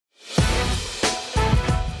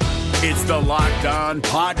It's the Locked On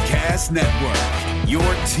Podcast Network, your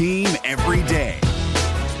team every day.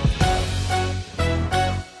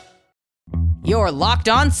 Your Locked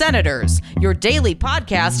On Senators, your daily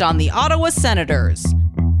podcast on the Ottawa Senators.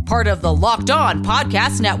 Part of the Locked On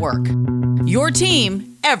Podcast Network, your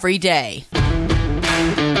team every day.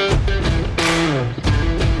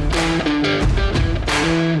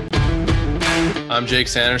 I'm Jake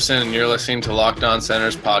Sanderson, and you're listening to Locked On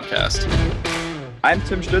Senators podcast. I'm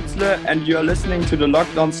Tim Stützle, and you're listening to the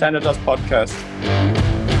Locked On Senators podcast.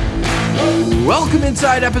 Welcome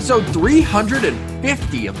inside episode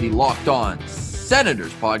 350 of the Locked On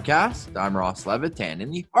Senators podcast. I'm Ross Levitan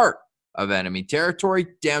in the heart of enemy territory,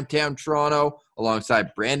 downtown Toronto,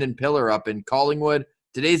 alongside Brandon Pillar up in Collingwood.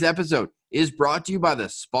 Today's episode is brought to you by the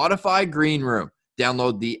Spotify Green Room.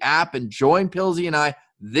 Download the app and join Pilsy and I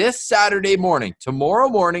this Saturday morning, tomorrow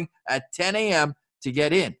morning at 10 a.m. to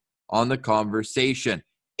get in on the conversation.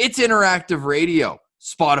 It's interactive radio,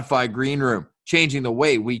 Spotify Green Room, changing the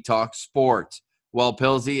way we talk sports. Well,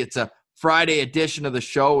 Pilsy, it's a Friday edition of the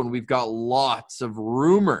show, and we've got lots of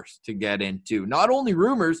rumors to get into. Not only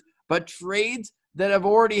rumors, but trades that have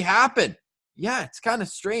already happened. Yeah, it's kind of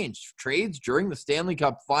strange. Trades during the Stanley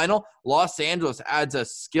Cup final. Los Angeles adds a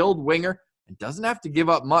skilled winger and doesn't have to give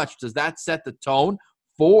up much. Does that set the tone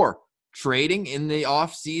for trading in the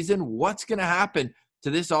offseason? What's going to happen to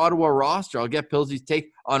this Ottawa roster? I'll get Pilsy's take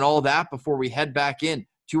on all that before we head back in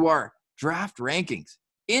to our draft rankings.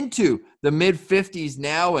 Into the mid-50s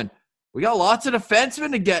now, and we got lots of defensemen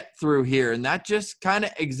to get through here, and that just kind of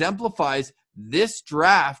exemplifies this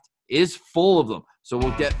draft is full of them. So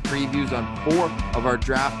we'll get previews on 4 of our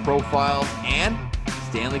draft profiles, and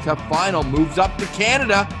Stanley Cup final moves up to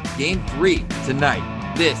Canada, Game 3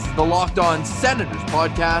 tonight. This is the Locked On Senators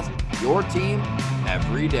podcast, your team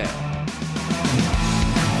every day.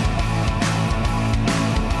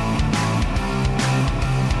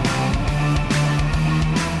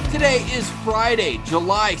 Today is Friday,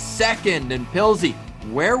 July 2nd, and Pilsy,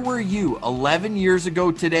 where were you 11 years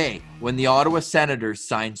ago today when the Ottawa Senators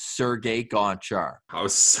signed Sergei Gonchar? I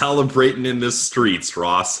was celebrating in the streets,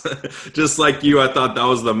 Ross. Just like you, I thought that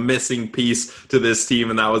was the missing piece to this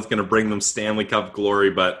team, and that was going to bring them Stanley Cup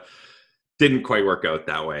glory, but didn't quite work out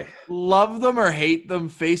that way. Love them or hate them,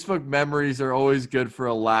 Facebook memories are always good for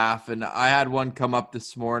a laugh, and I had one come up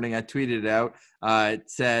this morning. I tweeted it out.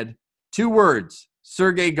 It said, 2 words,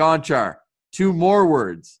 Sergei Gonchar, 2 more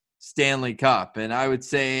words, Stanley Cup. And I would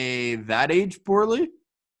say that aged poorly.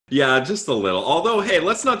 Yeah, just a little. Although, hey,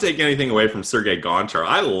 let's not take anything away from Sergei Gonchar.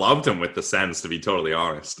 I loved him with the Sens, to be totally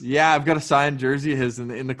honest. Yeah, I've got a signed jersey of his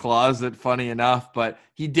in the closet, funny enough. But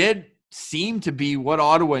he did seem to be what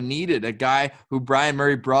Ottawa needed, a guy who Brian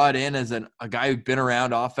Murray brought in as a guy who'd been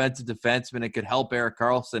around offensive defenseman and could help Erik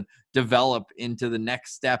Karlsson develop into the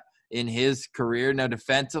next step in his career. Now,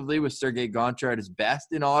 defensively, was Sergei Gonchar at his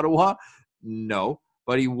best in Ottawa? No.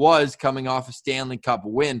 But he was coming off a Stanley Cup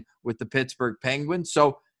win with the Pittsburgh Penguins.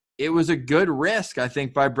 So it was a good risk, I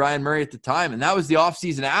think, by Brian Murray at the time. And that was the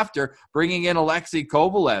offseason after bringing in Alexei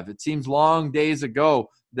Kovalev. It seems long days ago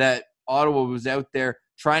that Ottawa was out there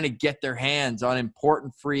trying to get their hands on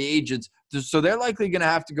important free agents. So they're likely going to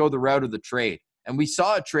have to go the route of the trade. And we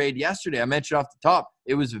saw a trade yesterday. I mentioned off the top.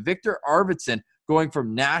 It was Victor Arvidsson going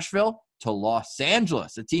from Nashville to Los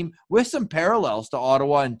Angeles, a team with some parallels to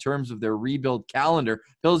Ottawa in terms of their rebuild calendar.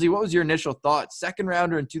 Pilsy, what was your initial thought? Second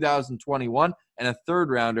rounder in 2021 and a third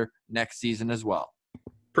rounder next season as well.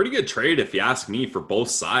 Pretty good trade, if you ask me, for both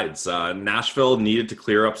sides. Nashville needed to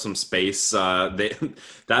clear up some space.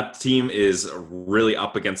 That team is really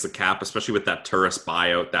up against the cap, especially with that tourist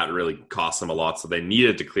buyout. That really cost them a lot, so they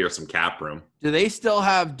needed to clear some cap room. Do they still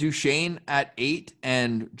have Duchesne at 8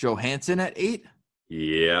 and Johansson at 8?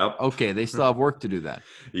 Yep. Okay, they still have work to do then.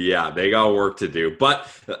 Yeah, they got work to do.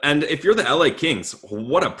 And if you're the LA Kings,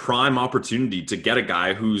 what a prime opportunity to get a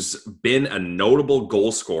guy who's been a notable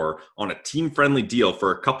goal scorer on a team-friendly deal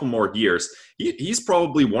for a couple more years. He's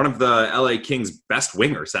probably one of the LA Kings' best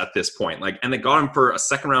wingers at this point. And they got him for a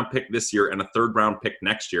second-round pick this year and a third-round pick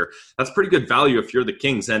next year. That's pretty good value if you're the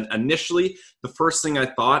Kings. And initially, the first thing I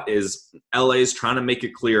thought is LA's trying to make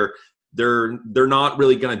it clear they're not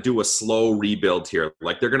really going to do a slow rebuild here.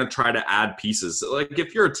 Like, they're going to try to add pieces. Like,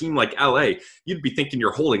 if you're a team like LA, you'd be thinking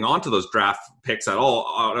you're holding on to those draft picks at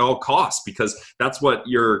all costs, because that's what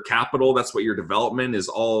your capital, that's what your development is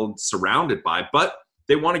all surrounded by. But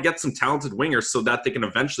they want to get some talented wingers so that they can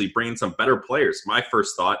eventually bring in some better players. My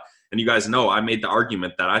first thought, and you guys know I made the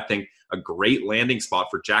argument that I think a great landing spot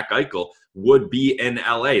for Jack Eichel would be in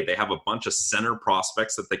LA. They have a bunch of center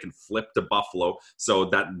prospects that they can flip to Buffalo so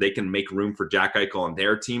that they can make room for Jack Eichel on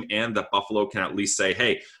their team, and that Buffalo can at least say,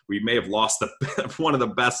 hey, we may have lost one of the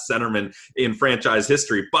best centermen in franchise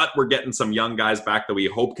history, but we're getting some young guys back that we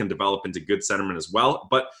hope can develop into good centermen as well.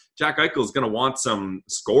 But Jack Eichel is going to want some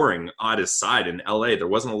scoring at his side in LA. There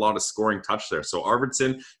wasn't a lot of scoring touch there. So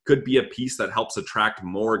Arvidsson could be a piece that helps attract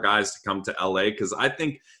more guys to come to LA, because I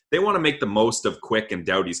think they want to make the most of Quick and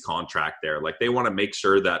Doughty's contract there. Like, they want to make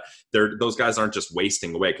sure that those guys aren't just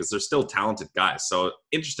wasting away, because they're still talented guys. So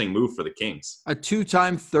interesting move for the Kings. A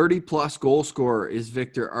two-time 30-plus goal scorer is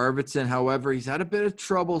Victor Arvidsson. However, he's had a bit of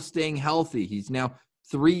trouble staying healthy. He's now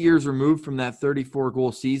 3 years removed from that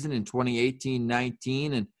 34-goal season in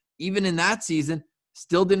 2018-19, and even in that season,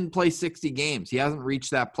 still didn't play 60 games. He hasn't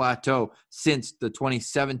reached that plateau since the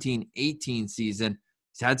 2017-18 season.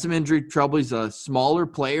 He's had some injury trouble. He's a smaller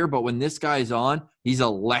player, but when this guy's on, he's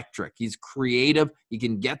electric. He's creative. He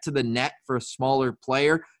can get to the net for a smaller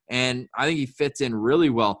player, and I think he fits in really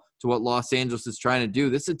well to what Los Angeles is trying to do.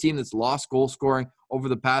 This is a team that's lost goal scoring over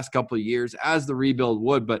the past couple of years, as the rebuild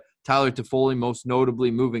would, but Tyler Toffoli most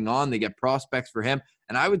notably moving on. They get prospects for him,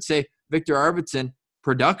 and I would say Victor Arvidsson,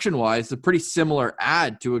 production-wise, a pretty similar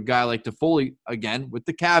add to a guy like Toffoli, again, with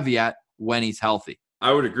the caveat when he's healthy.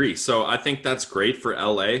 I would agree. So I think that's great for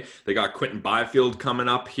LA. They got Quentin Byfield coming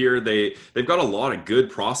up here. They've got a lot of good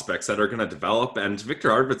prospects that are going to develop. And Victor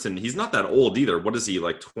Arvidsson, he's not that old either. What is he,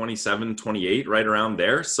 like 27, 28, right around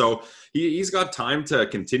there? So he's got time to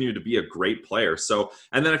continue to be a great player. So,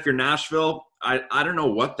 and then if you're Nashville, I don't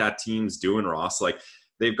know what that team's doing, Ross. Like,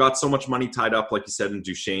 they've got so much money tied up, like you said, in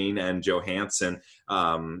Duchesne and Johansson.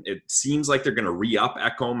 It seems like they're going to re-up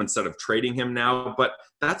Ekholm instead of trading him now. But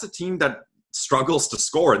that's a team that struggles to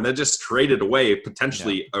score, and they just traded away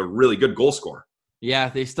potentially a really good goal scorer. Yeah,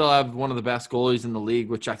 they still have one of the best goalies in the league,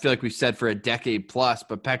 which I feel like we've said for a decade plus,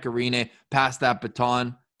 but Pekka Rinne passed that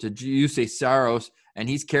baton to Jussi Saros, and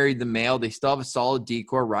he's carried the mail. They still have a solid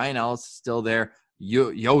decor. Ryan Ellis is still there.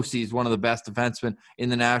 Yossi is one of the best defensemen in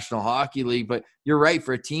the National Hockey League, but you're right,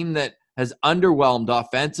 for a team that has underwhelmed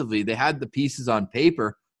offensively, they had the pieces on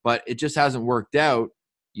paper, but it just hasn't worked out.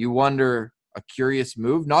 You wonder, a curious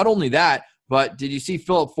move. Not only that, but did you see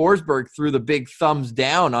Philip Forsberg threw the big thumbs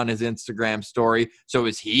down on his Instagram story? So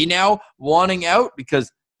is he now wanting out?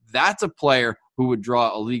 Because that's a player who would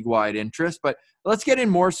draw a league-wide interest. But let's get in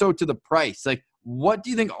more so to the price. Like, what do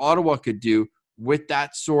you think Ottawa could do with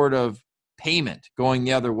that sort of payment going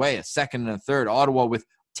the other way, a second and a third? Ottawa with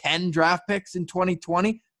 10 draft picks in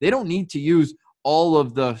 2020, they don't need to use all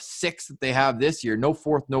of the 6 that they have this year. No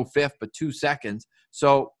fourth, no fifth, but 2 seconds.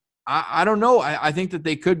 So I don't know. I think that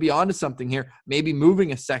they could be onto something here, maybe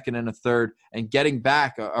moving a second and a third and getting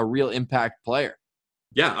back a real impact player.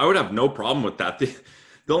 Yeah, I would have no problem with that. The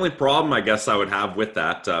only problem I guess I would have with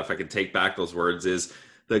that, if I could take back those words, is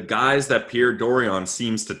the guys that Pierre Dorion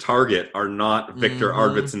seems to target are not Victor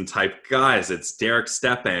Arvidsson type guys. It's Derek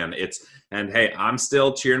Stepan. And hey, I'm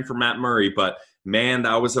still cheering for Matt Murray, but man,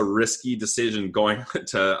 that was a risky decision going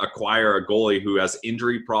to acquire a goalie who has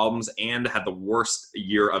injury problems and had the worst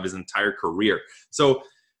year of his entire career. So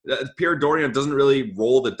Pierre Dorion doesn't really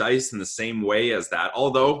roll the dice in the same way as that,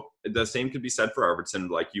 although the same could be said for Arvidsson,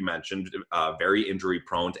 like you mentioned, very injury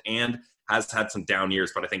prone and has had some down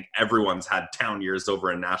years, but I think everyone's had down years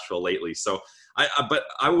over in Nashville lately. So but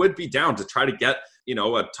I would be down to try to get,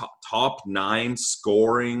 a top 9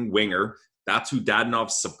 scoring winger. That's who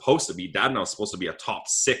Dadonov's supposed to be. Dadonov's supposed to be a top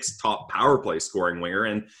 6, top power play scoring winger,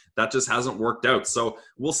 and that just hasn't worked out. So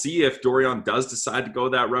we'll see if Dorion does decide to go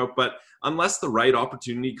that route. But unless the right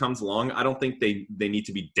opportunity comes along, I don't think they need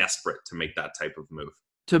to be desperate to make that type of move.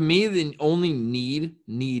 To me, the only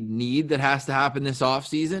need that has to happen this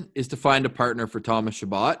offseason is to find a partner for Thomas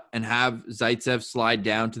Chabot and have Zaitsev slide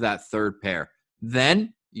down to that third pair.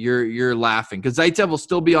 Then you're laughing, because Zaitsev will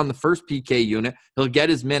still be on the first PK unit. He'll get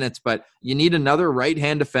his minutes, but you need another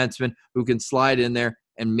right-hand defenseman who can slide in there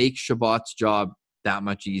and make Chabot's job that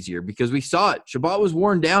much easier, because we saw it. Chabot was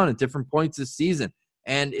worn down at different points this season,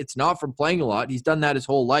 and it's not from playing a lot. He's done that his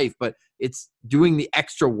whole life, but it's doing the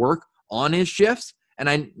extra work on his shifts. And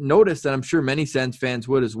I noticed that, I'm sure many Sens fans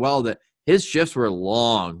would as well, that his shifts were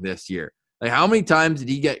long this year. Like, how many times did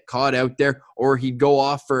he get caught out there, or he'd go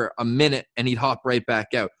off for a minute and he'd hop right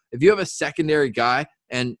back out? If you have a secondary guy,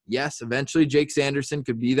 and yes, eventually Jake Sanderson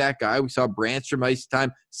could be that guy. We saw Brandstrom ice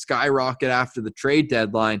time skyrocket after the trade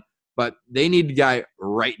deadline, but they need a guy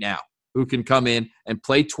right now who can come in and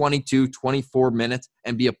play 22, 24 minutes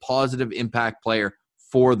and be a positive impact player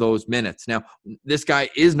for those minutes. Now, this guy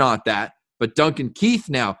is not that, but Duncan Keith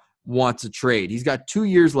now wants a trade. He's got 2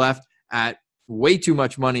 years left at way too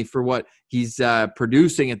much money for what he's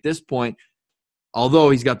producing at this point. Although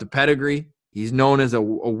he's got the pedigree, he's known as a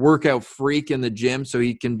workout freak in the gym, so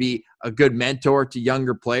he can be a good mentor to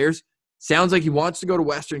younger players. Sounds like he wants to go to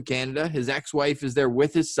Western Canada. His ex-wife is there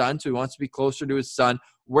with his son, so he wants to be closer to his son.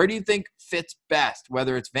 Where do you think fits best,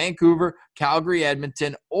 whether it's Vancouver, Calgary,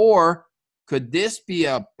 Edmonton, or could this be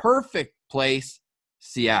a perfect place,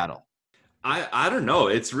 Seattle? I don't know.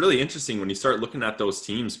 It's really interesting when you start looking at those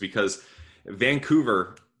teams because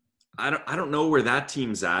Vancouver, I don't know where that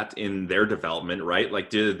team's at in their development, right? Like,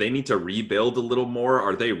 do they need to rebuild a little more?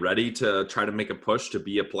 Are they ready to try to make a push to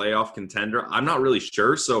be a playoff contender? I'm not really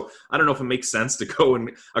sure. So I don't know if it makes sense to go and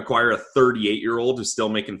acquire a 38-year-old who's still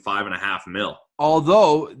making $5.5 million.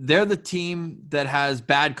 Although they're the team that has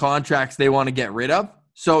bad contracts they want to get rid of.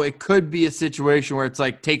 So it could be a situation where it's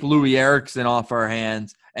like, take Louis Eriksson off our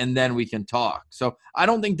hands and then we can talk. So I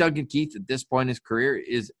don't think Duncan Keith at this point in his career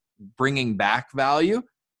is bringing back value,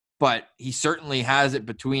 but he certainly has it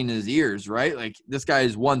between his ears, right? Like, this guy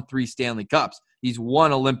has won 3 Stanley Cups. He's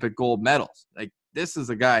won Olympic gold medals. Like, this is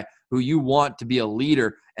a guy who you want to be a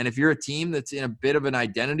leader. And if you're a team that's in a bit of an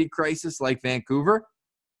identity crisis like Vancouver,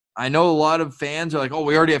 I know a lot of fans are like, oh,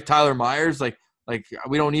 we already have Tyler Myers. Like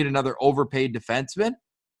we don't need another overpaid defenseman.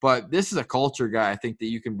 But this is a culture guy, I think, that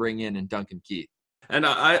you can bring in Duncan Keith. And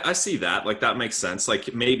I see that. Like, that makes sense.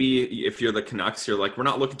 Like, maybe if you're the Canucks, you're like, we're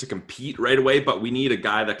not looking to compete right away, but we need a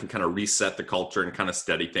guy that can kind of reset the culture and kind of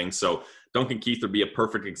steady things. So Duncan Keith would be a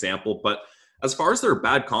perfect example. But as far as their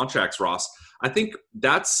bad contracts, Ross, I think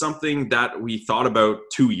that's something that we thought about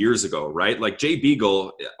 2 years ago, right? Like, Jay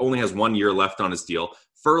Beagle only has 1 year left on his deal.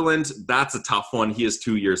 Furland, that's a tough one. He has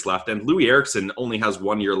 2 years left. And Louis Eriksson only has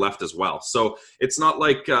 1 year left as well. So it's not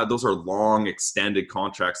like those are long, extended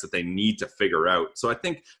contracts that they need to figure out. So I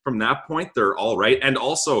think from that point, they're all right. And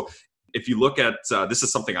also, if you look at, this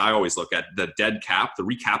is something I always look at, the dead cap, the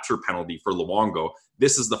recapture penalty for Luongo.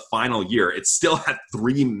 This is the final year. It's still at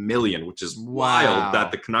 $3 million, which is wild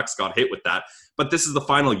that the Canucks got hit with that. But this is the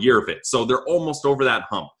final year of it. So they're almost over that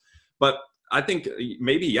hump. But I think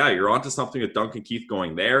maybe, you're onto something with Duncan Keith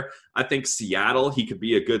going there. I think Seattle, he could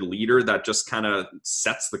be a good leader that just kind of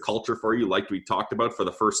sets the culture for you, like we talked about for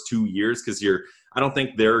the first 2 years, because I don't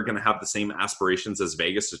think they're going to have the same aspirations as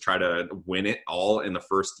Vegas to try to win it all in the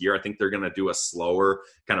first year. I think they're going to do a slower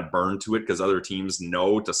kind of burn to it because other teams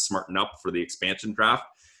know to smarten up for the expansion draft.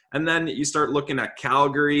 And then you start looking at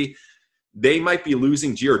Calgary. They might be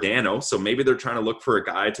losing Giordano, so maybe they're trying to look for a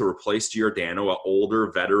guy to replace Giordano, an older,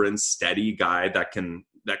 veteran, steady guy that can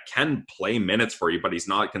play minutes for you, but he's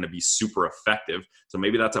not going to be super effective. So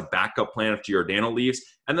maybe that's a backup plan if Giordano leaves.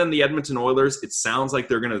 And then the Edmonton Oilers, it sounds like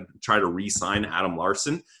they're going to try to re-sign Adam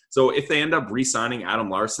Larsson. So if they end up re-signing Adam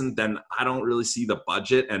Larsson, then I don't really see the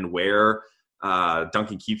budget and where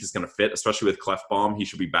Duncan Keith is going to fit, especially with Klefbom. He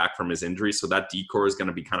should be back from his injury, so that decor is going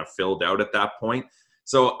to be kind of filled out at that point.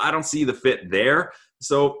 So I don't see the fit there.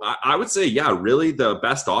 So I would say, really the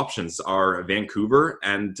best options are Vancouver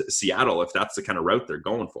and Seattle, if that's the kind of route they're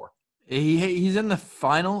going for. He's in the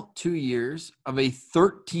final 2 years of a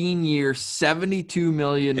 13-year, $72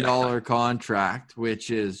 million contract, which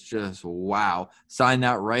is just wow. Signed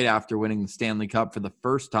that right after winning the Stanley Cup for the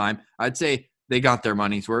first time. I'd say they got their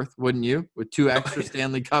money's worth, wouldn't you? With 2 extra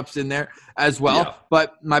Stanley Cups in there as well. Yeah.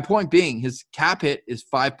 But my point being, his cap hit is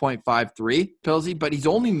 5.53, Pilsy, but he's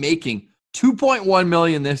only making $2.1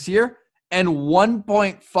 million this year and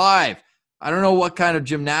 1.5. I don't know what kind of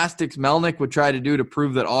gymnastics Melnick would try to do to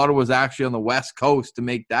prove that Ottawa's actually on the West Coast to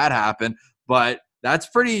make that happen, but that's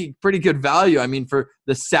pretty good value. I mean, for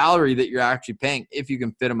the salary that you're actually paying, if you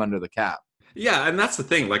can fit him under the cap. Yeah, and that's the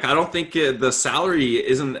thing. Like, I don't think the salary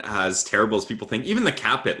isn't as terrible as people think. Even the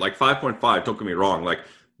cap hit, like 5.5, don't get me wrong, like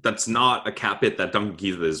that's not a cap hit that Duncan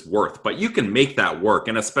Keith is worth. But you can make that work,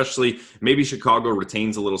 and especially maybe Chicago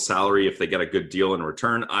retains a little salary if they get a good deal in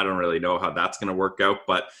return. I don't really know how that's going to work out.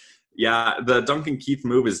 But, yeah, the Duncan Keith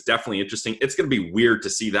move is definitely interesting. It's going to be weird to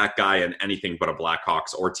see that guy in anything but a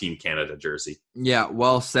Blackhawks or Team Canada jersey. Yeah,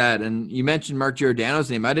 well said. And you mentioned Mark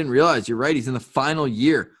Giordano's name. I didn't realize. You're right. He's in the final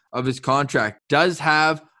year of his contract, does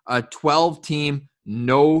have a 12-team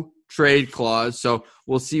no trade clause. So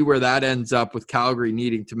we'll see where that ends up with Calgary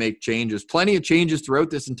needing to make changes. Plenty of changes throughout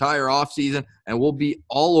this entire offseason, and we'll be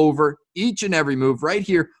all over each and every move right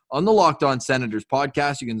here on the Locked On Senators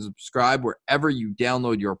podcast. You can subscribe wherever you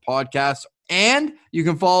download your podcasts, and you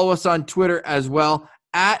can follow us on Twitter as well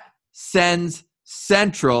at Sens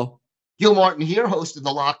Central. Gil Martin here, host of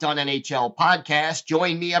the Locked On NHL podcast.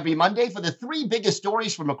 Join me every Monday for the 3 biggest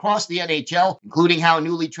stories from across the NHL, including how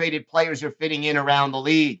newly traded players are fitting in around the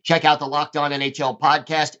league. Check out the Locked On NHL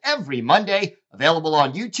podcast every Monday, available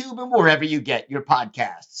on YouTube and wherever you get your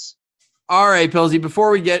podcasts. All right, Pilsy,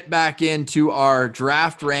 before we get back into our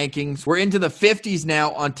draft rankings, we're into the 50s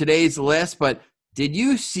now on today's list, but did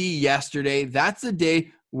you see yesterday? That's the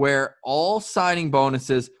day where all signing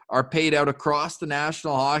bonuses are paid out across the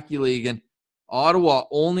National Hockey League, and Ottawa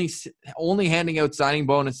only handing out signing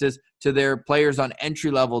bonuses to their players on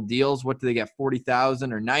entry-level deals. What do they get,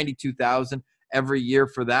 $40,000 or $92,000 every year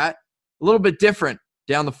for that? A little bit different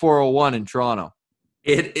down the 401 in Toronto.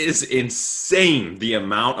 It is insane the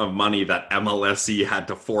amount of money that MLSE had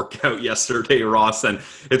to fork out yesterday, Ross, and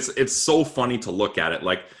it's so funny to look at it.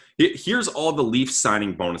 Like, here's all the Leafs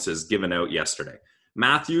signing bonuses given out yesterday.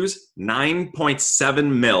 Matthews, 9.7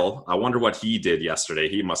 mil. I wonder what he did yesterday.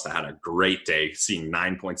 He must have had a great day seeing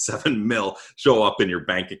 9.7 mil show up in your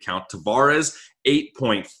bank account. Tavares,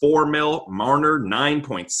 8.4 mil. Marner,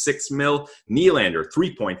 9.6 mil. Nylander,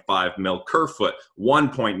 3.5 mil. Kerfoot,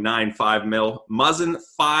 1.95 mil. Muzzin,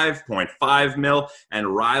 5.5 mil.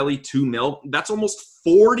 And Riley, 2 mil. That's almost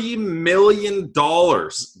 $40 million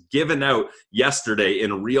given out yesterday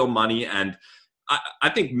in real money. And I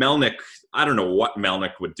think Melnyk, I don't know what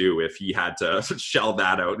Melnyk would do if he had to shell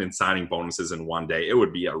that out in signing bonuses in one day. It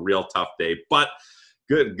would be a real tough day, but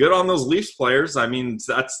good on those Leafs players. I mean,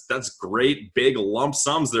 that's great big lump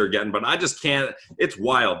sums they're getting, but I just can't. It's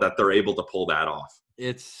wild that they're able to pull that off.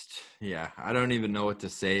 I don't even know what to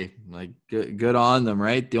say. Like, good on them,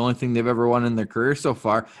 right? The only thing they've ever won in their career so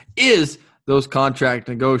far is those contract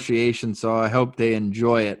negotiations, so I hope they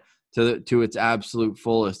enjoy it to its absolute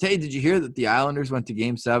fullest. Hey, did you hear that the Islanders went to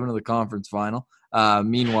Game 7 of the conference final?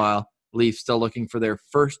 Meanwhile, Leafs still looking for their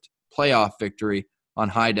first playoff victory on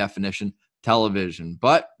high-definition television.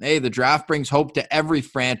 But, hey, the draft brings hope to every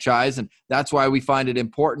franchise, and that's why we find it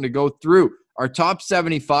important to go through our top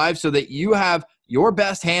 75 so that you have your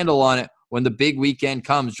best handle on it when the big weekend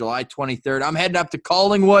comes, July 23rd. I'm heading up to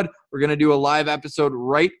Collingwood. We're going to do a live episode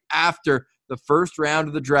right after the first round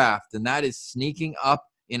of the draft, and that is sneaking up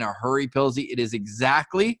in a hurry, Pilsy. It is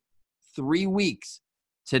exactly 3 weeks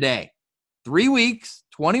today. 3 weeks,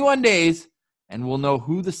 21 days, and we'll know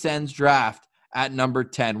who the Sens draft at number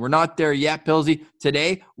 10. We're not there yet, Pilsy.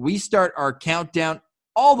 Today, we start our countdown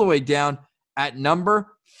all the way down at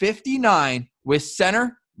number 59 with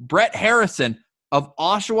center Brett Harrison of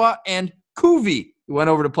Oshawa and Kuvi, who went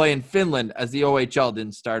over to play in Finland as the OHL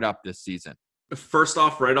didn't start up this season. First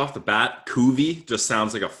off, right off the bat, Kuvi just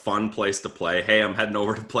sounds like a fun place to play. Hey, I'm heading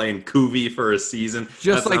over to play in Kuvi for a season.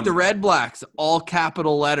 Just like the Red Blacks, all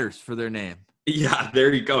capital letters for their name. Yeah,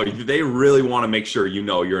 there you go. They really want to make sure you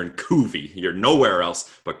know you're in Kuvi. You're nowhere else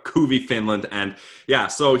but Kuvi, Finland. And yeah,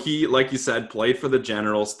 so he, like you said, played for the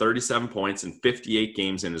Generals, 37 points in 58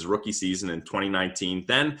 games in his rookie season in 2019.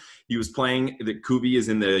 Then he was playing, Kuvi is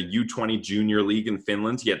in the U20 Junior League in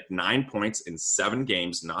Finland. He had 9 points in 7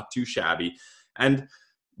 games, not too shabby. And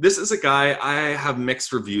this is a guy I have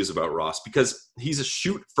mixed reviews about, Ross, because he's a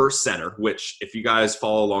shoot first center, which if you guys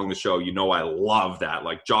follow along the show, you know I love that.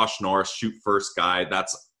 Like Josh Norris, shoot first guy.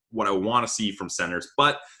 That's what I want to see from centers.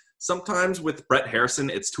 But sometimes with Brett Harrison,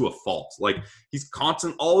 it's to a fault. Like he's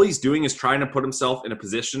constant. All he's doing is trying to put himself in a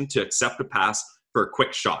position to accept a pass for a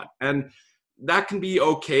quick shot. And that can be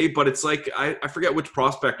okay, but it's like, I forget which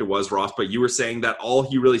prospect it was, Ross, but you were saying that all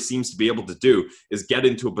he really seems to be able to do is get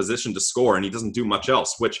into a position to score, and he doesn't do much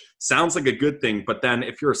else, which sounds like a good thing. But then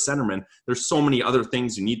if you're a centerman, there's so many other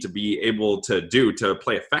things you need to be able to do to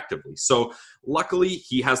play effectively. So luckily,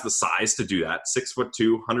 he has the size to do that.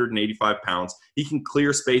 6'2", 185 pounds. He can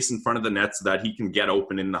clear space in front of the net so that he can get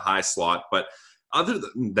open in the high slot. But other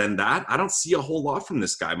than that, I don't see a whole lot from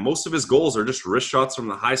this guy. Most of his goals are just wrist shots from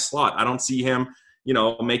the high slot. I don't see him,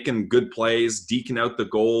 making good plays, deking out the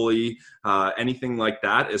goalie, anything like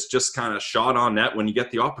that. It's just kind of shot on net when you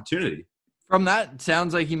get the opportunity. From that, it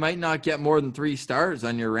sounds like he might not get more than 3 stars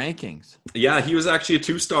on your rankings. Yeah, he was actually a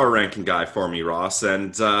 2-star ranking guy for me, Ross.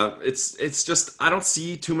 And it's just, I don't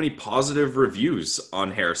see too many positive reviews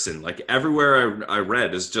on Harrison. Like everywhere I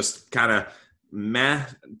read is just kind of meh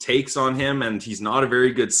takes on him, and he's not a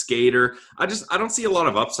very good skater. I don't see a lot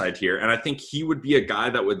of upside here, and I think he would be a guy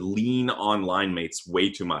that would lean on line mates way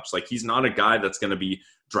too much. Like he's not a guy that's going to be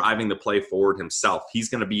driving the play forward himself. He's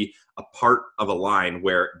going to be a part of a line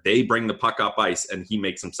where they bring the puck up ice and he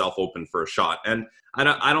makes himself open for a shot. And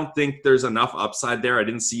I don't think there's enough upside there. I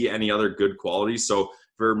didn't see any other good qualities. So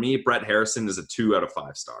For me, Brett Harrison is a 2 out of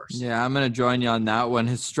 5 stars. Yeah, I'm going to join you on that one.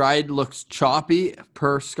 His stride looks choppy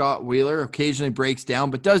per Scott Wheeler, occasionally breaks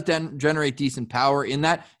down, but does generate decent power in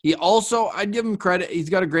that. He also, I'd give him credit,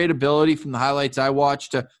 he's got a great ability from the highlights I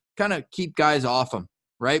watched to kind of keep guys off him,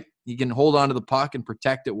 right? He can hold on to the puck and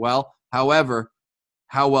protect it well. However,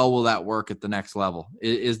 how well will that work at the next level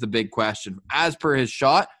is the big question. As per his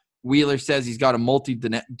shot, Wheeler says he's got a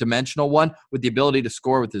multi-dimensional one with the ability to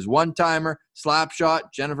score with his one-timer, slap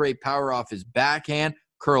shot, generate power off his backhand,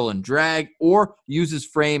 curl and drag, or use his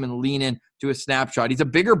frame and lean in to a snapshot. He's a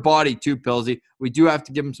bigger body too, Pilsy. We do have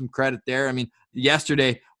to give him some credit there. I mean,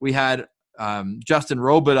 yesterday we had Justin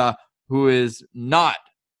Robida, who is not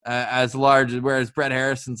as large, whereas Brett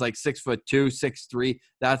Harrison's like 6'2", 6'3",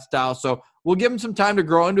 that style. So we'll give him some time to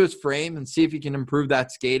grow into his frame and see if he can improve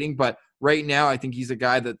that skating. But right now, I think he's a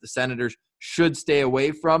guy that the Senators should stay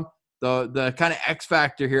away from. The kind of X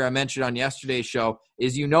factor here I mentioned on yesterday's show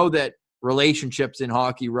is that relationships in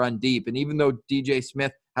hockey run deep. And even though DJ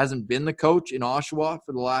Smith hasn't been the coach in Oshawa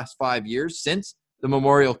for the last 5 years since the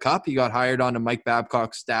Memorial Cup, he got hired onto Mike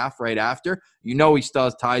Babcock's staff right after. He still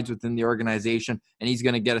has ties within the organization, and he's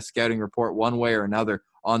going to get a scouting report one way or another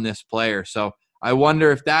on this player. So I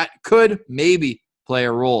wonder if that could maybe play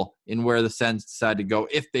a role in where the Sens decide to go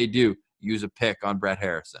if they do use a pick on Brett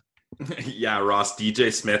Harrison. Yeah, Ross,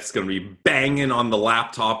 DJ Smith's going to be banging on the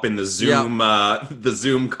laptop in the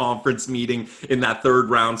Zoom conference meeting in that third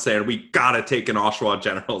round saying, we got to take an Oshawa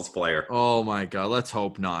Generals player. Oh my God, let's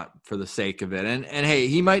hope not for the sake of it. And hey,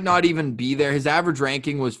 he might not even be there. His average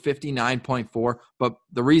ranking was 59.4, but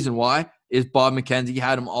the reason why is Bob McKenzie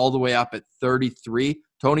had him all the way up at 33,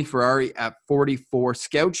 Tony Ferrari at 44,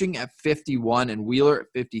 Scouching at 51, and Wheeler at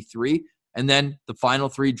 53. And then the final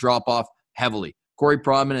three drop off heavily. Corey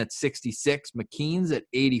Prodman at 66, McKean's at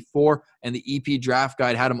 84, and the EP Draft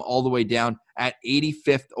Guide had him all the way down at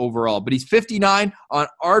 85th overall. But he's 59 on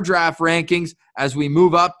our draft rankings as we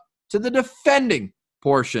move up to the defending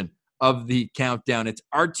portion of the countdown. It's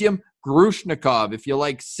Artyom Grushnikov. If you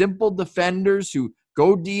like simple defenders who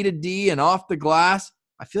go D to D and off the glass,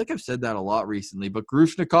 I feel like I've said that a lot recently, but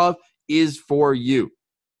Grushnikov is for you.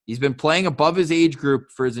 He's been playing above his age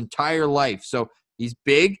group for his entire life. So he's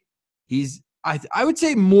big. He's I would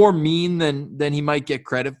say more mean than he might get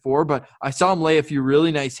credit for, but I saw him lay a few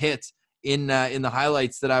really nice hits in the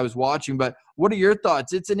highlights that I was watching. But what are your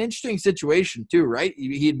thoughts? It's an interesting situation too, right?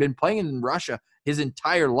 He had been playing in Russia his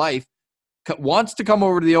entire life, wants to come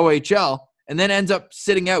over to the OHL, and then ends up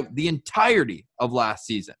sitting out the entirety of last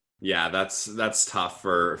season. Yeah, that's tough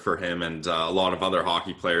for him and a lot of other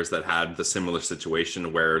hockey players that had the similar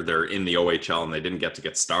situation where they're in the OHL and they didn't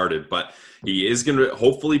get started. But he is going to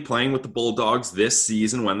hopefully playing with the Bulldogs this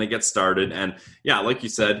season when they get started. And yeah, like you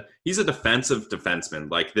said, he's a defensive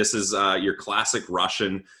defenseman. Like this is your classic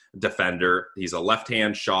Russian defender. He's a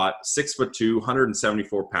left-hand shot, 6'2",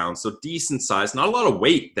 174 pounds. So decent size. Not a lot of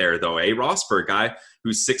weight there though, Ross, for a guy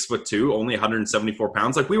who's 6'2", only 174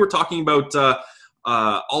 pounds. Like we were talking about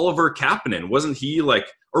Oliver Kapanen, wasn't he like,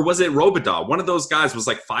 or was it Robida? One of those guys was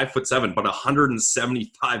like 5'7", but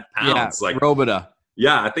 175 pounds. Yeah, like Robida.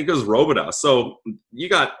 Yeah, I think it was Robida. So you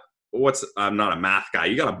got I'm not a math guy.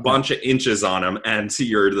 You got a bunch of inches on him, and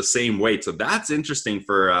you're the same weight. So that's interesting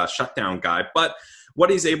for a shutdown guy. But what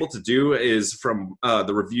he's able to do is, from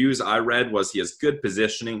the reviews I read, was he has good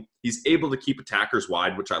positioning. He's able to keep attackers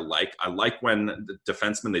wide, which I like. I like when the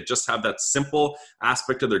defensemen, they just have that simple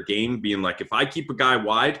aspect of their game being like, if I keep a guy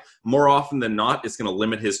wide, more often than not, it's going to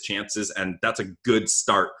limit his chances. And that's a good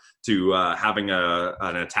start to having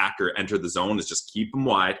an attacker enter the zone, is just keep him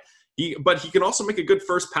wide. But he can also make a good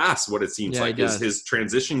first pass, what it seems like is his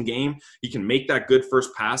transition game. He can make that good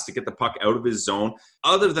first pass to get the puck out of his zone.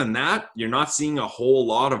 Other than that, you're not seeing a whole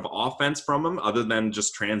lot of offense from him other than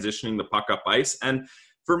just transitioning the puck up ice. And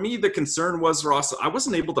for me, the concern was, Ross, I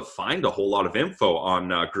wasn't able to find a whole lot of info on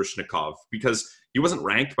Grushnikov because he wasn't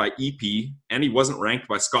ranked by EP and he wasn't ranked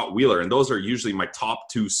by Scott Wheeler. And those are usually my top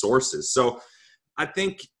two sources. So I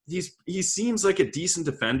think he seems like a decent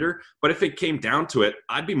defender, but if it came down to it,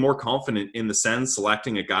 I'd be more confident in the Sens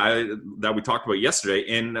selecting a guy that we talked about yesterday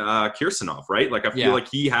in Kirsanov, right? Like I feel like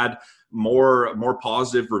he had more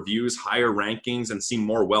positive reviews, higher rankings, and seemed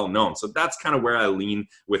more well-known. So that's kind of where I lean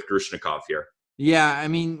with Grushnikov here. Yeah, I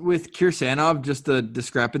mean, with Kirsanov, just the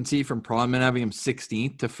discrepancy from Prodman having him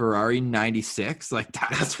 16th to Ferrari 96, like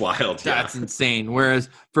that's wild. That's insane. Whereas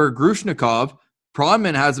for Grushnikov,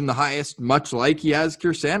 Prodman has him the highest, much like he has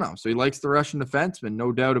Kirsanov. So he likes the Russian defenseman,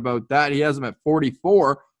 no doubt about that. He has him at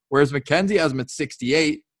 44, whereas McKenzie has him at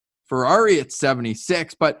 68, Ferrari at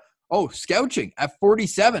 76. But Oh, Scouching at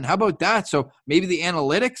 47. How about that? So maybe the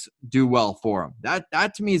analytics do well for him.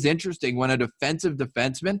 That to me is interesting when a defensive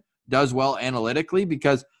defenseman does well analytically,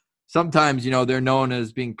 because sometimes, they're known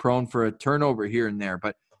as being prone for a turnover here and there.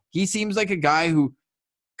 But he seems like a guy who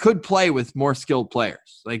could play with more skilled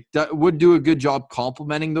players, like would do a good job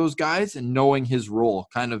complementing those guys and knowing his role.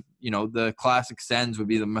 Kind of, the classic Sens would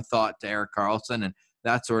be the Mathot to Erik Karlsson and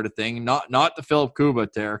that sort of thing. Not the Philip Kuba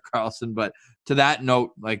to Erik Karlsson, but to that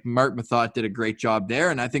note, like Mark Mathot did a great job there.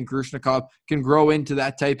 And I think Grushnikov can grow into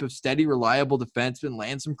that type of steady, reliable defenseman,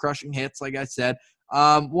 land some crushing hits, like I said.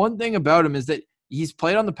 One thing about him is that he's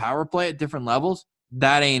played on the power play at different levels.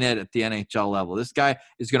 That ain't it at the NHL level. This guy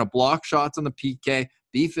is going to block shots on the PK,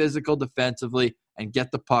 be physical defensively, and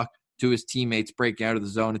get the puck to his teammates breaking out of the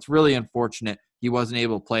zone. It's really unfortunate he wasn't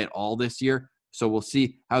able to play it all this year. So we'll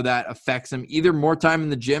see how that affects him. Either more time in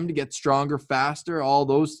the gym to get stronger, faster, all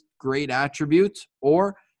those great attributes,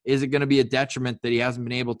 or is it going to be a detriment that he hasn't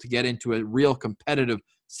been able to get into a real competitive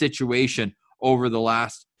situation over the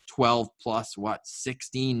last 12 plus,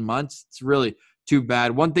 16 months? It's really too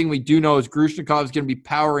bad. One thing we do know is Grushnikov is going to be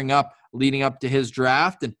powering up leading up to his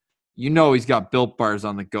draft, and he's got Built Bars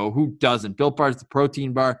on the go. Who doesn't? Built Bar is the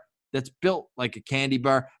protein bar that's built like a candy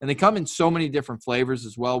bar, and they come in so many different flavors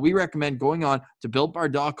as well. We recommend going on to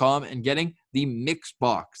BuiltBar.com and getting the mix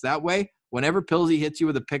box. That way, whenever Pillsy hits you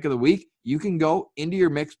with a pick of the week, you can go into your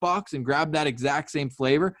mix box and grab that exact same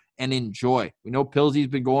flavor and enjoy. We know Pillsy's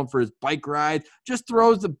been going for his bike ride, just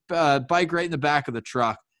throws the bike right in the back of the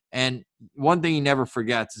truck. And one thing he never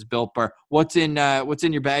forgets is Built Bar. What's in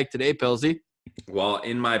your bag today, Pillsy? Well,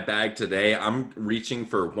 in my bag today, I'm reaching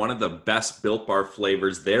for one of the best Built Bar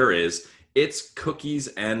flavors there is. It's cookies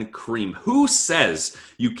and cream. Who says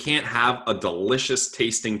you can't have a delicious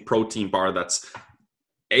tasting protein bar that's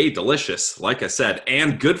delicious, like I said,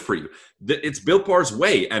 and good for you? It's Built Bar's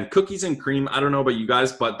way. And cookies and cream, I don't know about you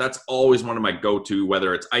guys, but that's always one of my go-to,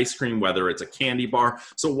 whether it's ice cream, whether it's a candy bar.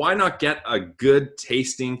 So why not get a good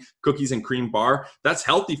tasting cookies and cream bar that's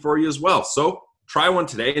healthy for you as well? So try one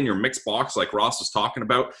today in your mixed box like Ross was talking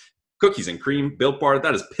about. Cookies and cream, Built Bar,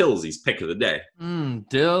 that is Pillsy's pick of the day.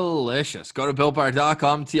 Delicious. Go to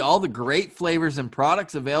BuiltBar.com to see all the great flavors and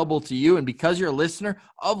products available to you. And because you're a listener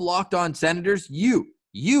of Locked On Senators,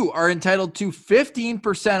 you are entitled to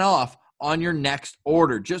 15% off on your next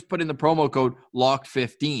order. Just put in the promo code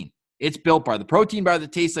LOCKED15. It's Built Bar, the protein bar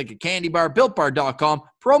that tastes like a candy bar. BuiltBar.com,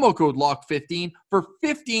 promo code LOCKED15 for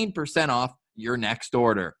 15% off your next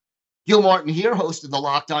order. Gil Martin here, host of the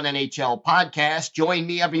Locked On NHL podcast. Join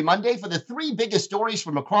me every Monday for the three biggest stories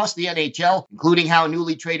from across the NHL, including how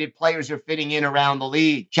newly traded players are fitting in around the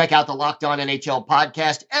league. Check out the Locked On NHL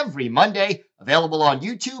podcast every Monday, available on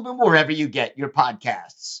YouTube and wherever you get your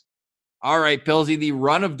podcasts. All right, Pillsy, the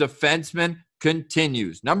run of defensemen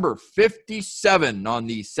continues. Number 57 on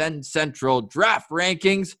the Sen Central draft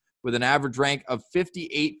rankings with an average rank of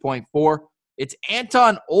 58.4. It's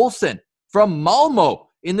Anton Olsson from Malmö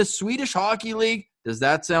in the Swedish Hockey League. Does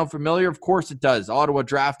that sound familiar? Of course it does. Ottawa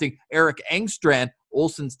drafting Eric Engstrand,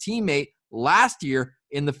 Olsson's teammate, last year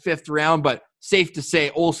in the 5th round, but safe to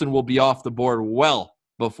say Olsson will be off the board well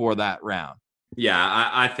before that round. Yeah,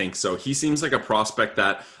 I think so. He seems like a prospect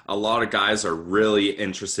that a lot of guys are really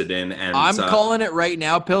interested in. And I'm calling it right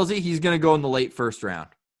now, Pillsy. He's going to go in the late 1st round.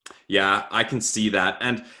 Yeah, I can see that.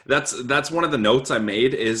 And that's one of the notes I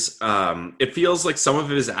made is it feels like some of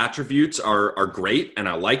his attributes are great and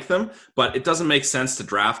I like them, but it doesn't make sense to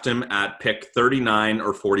draft him at pick 39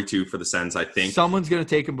 or 42 for the Sens, I think. Someone's going to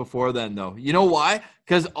take him before then, though. You know why?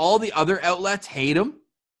 Because all the other outlets hate him,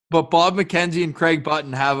 but Bob McKenzie and Craig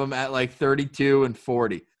Button have him at like 32 and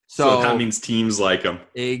 40. So that means teams like him.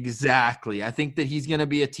 Exactly. I think that he's going to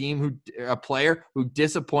be a player who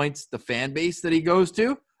disappoints the fan base that he goes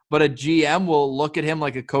to. But a GM will look at him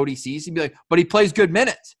like a Cody Ceci and be like, but he plays good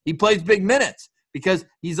minutes. He plays big minutes because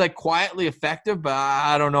he's like quietly effective, but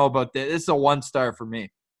I don't know about this. This is a 1-star for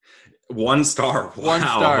me. 1 star. Wow. 1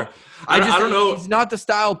 star. I don't know. He's not the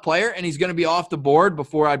style player, and he's going to be off the board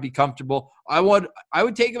before I'd be comfortable. I would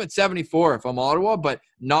take him at 74 if I'm Ottawa, but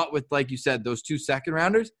not with, like you said, those 2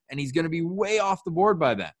 second-rounders, and he's going to be way off the board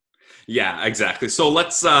by then. Yeah, exactly. So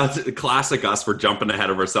let's classic us for jumping ahead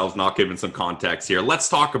of ourselves, not giving some context here. Let's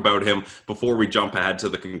talk about him before we jump ahead to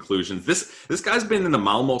the conclusions. This guy's been in the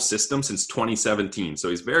Malmö system since 2017, so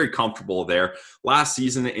he's very comfortable there. Last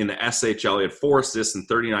season in the SHL, he had 4 assists in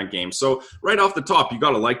 39 games. So right off the top, you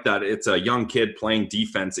got to like that. It's a young kid playing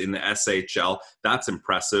defense in the SHL. That's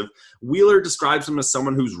impressive. Wheeler describes him as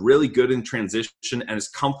someone who's really good in transition and is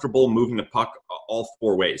comfortable moving the puck all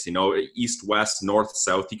 4 ways. East, west, north,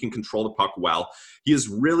 south. He can control the puck well. He has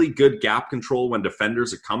really good gap control when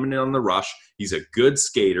defenders are coming in on the rush. He's a good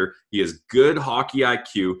skater. He has good hockey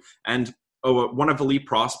IQ. And one of Elite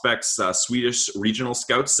Prospects' Swedish regional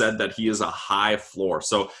scouts said that he is a high floor.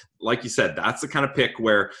 So like you said, that's the kind of pick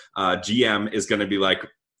where GM is going to be like,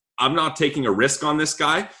 I'm not taking a risk on this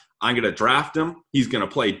guy. I'm going to draft him. He's going to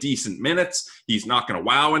play decent minutes. He's not going to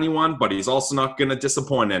wow anyone, but he's also not going to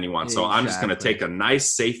disappoint anyone. So I'm just going to take a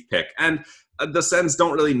nice, safe pick. And the Sens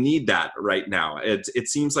don't really need that right now. It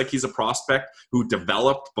seems like he's a prospect who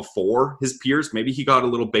developed before his peers. Maybe he got a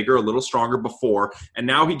little bigger, a little stronger before, and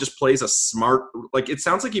now he just plays a smart, like it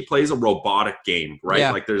sounds like he plays a robotic game, right?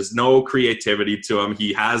 Yeah. Like there's no creativity to him.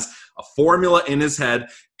 He has a formula in his head.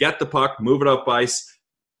 Get the puck, move it up ice,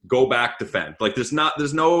 go back, defend. Like there's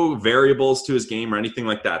no variables to his game or anything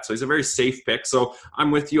like that. So he's a very safe pick. So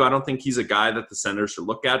I'm with you. I don't think he's a guy that the Senators should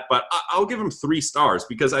look at, but I'll give him 3 stars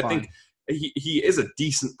because I think he is a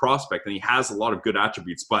decent prospect and he has a lot of good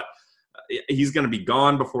attributes, but he's going to be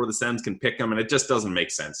gone before the Sens can pick him, and it just doesn't make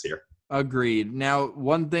sense here. Agreed. Now,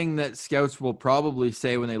 one thing that scouts will probably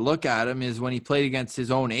say when they look at him is when he played against his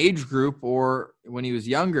own age group or when he was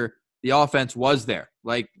younger, the offense was there.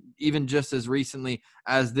 Like even just as recently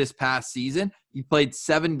as this past season, he played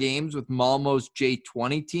 7 games with Malmo's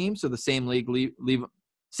J20 team, so the same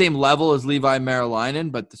same level as Levi Marilainen,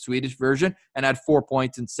 but the Swedish version, and had 4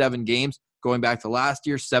 points in 7 games. Going back to last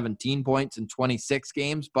year, 17 points in 26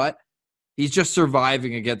 games, but he's just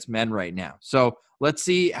surviving against men right now. So let's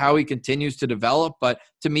see how he continues to develop. But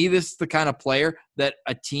to me, this is the kind of player that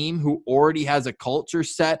a team who already has a culture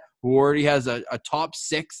set, who already has a top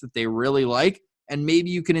 6 that they really like, and maybe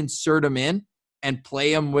you can insert him in and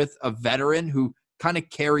play him with a veteran who kind of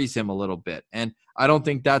carries him a little bit. And I don't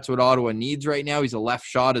think that's what Ottawa needs right now. He's a left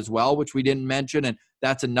shot as well, which we didn't mention. And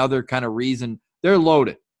that's another kind of reason they're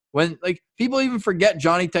loaded. When like people even forget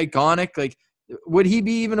Johnny Tykonik, like would he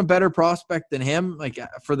be even a better prospect than him? Like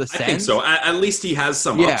for the Sens? I think so. At least he has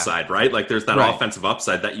some upside, right? Like there's that offensive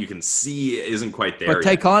upside that you can see isn't quite there. But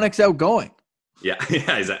Tykonik's outgoing. Yeah,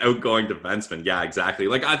 he's an outgoing defenseman. Yeah, exactly.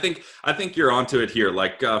 Like I think you're onto it here.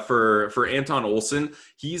 Like for Anton Olsen,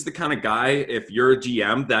 he's the kind of guy, if you're a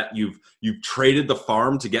GM that you've traded the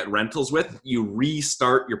farm to get rentals with, you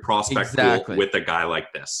restart your prospect pool with a guy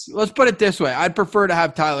like this. Let's put it this way. I'd prefer to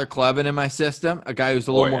have Tyler Klevin in my system, a guy who's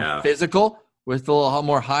a little more physical with a little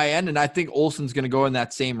more high end, and I think Olsen's going to go in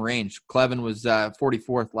that same range. Klevin was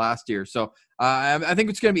 44th last year. So I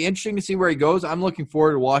think it's going to be interesting to see where he goes. I'm looking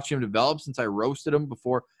forward to watching him develop since I roasted him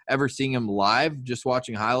before ever seeing him live, just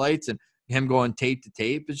watching highlights and him going tape to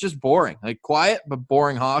tape. It's just boring, like quiet but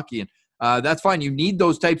boring hockey. And that's fine. You need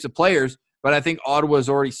those types of players, but I think Ottawa's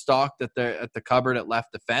already stocked at the cupboard at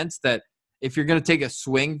left defense that if you're going to take a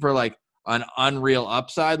swing for like an unreal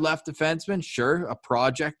upside left defenseman, sure, a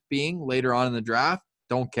project being later on in the draft,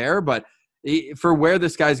 don't care. But for where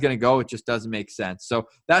this guy's going to go, it just doesn't make sense. So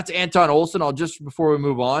that's Anton Olsen. Before we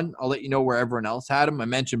move on, I'll let you know where everyone else had him. I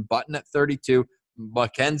mentioned Button at 32,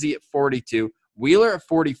 McKenzie at 42, Wheeler at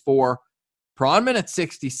 44, Pronman at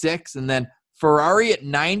 66, and then Ferrari at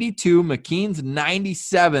 92, McKean's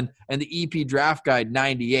 97, and the EP Draft Guide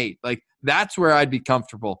 98. Like, that's where I'd be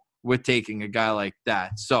comfortable with taking a guy like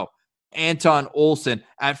that. So Anton Olsen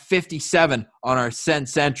at 57 on our Sen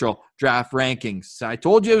Central draft rankings. I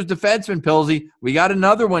told you it was defenseman, Pilsy. We got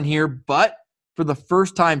another one here, but for the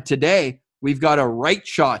first time today, we've got a right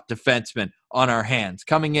shot defenseman on our hands.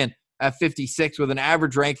 Coming in at 56 with an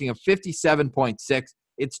average ranking of 57.6,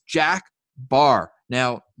 it's Jack Barr.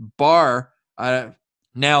 Now, Barr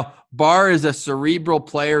is a cerebral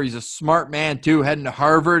player. He's a smart man, too, heading to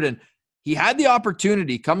Harvard, and he had the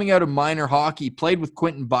opportunity coming out of minor hockey, played with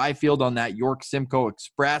Quentin Byfield on that York Simcoe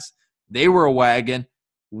Express. They were a wagon,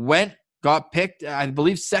 got picked, I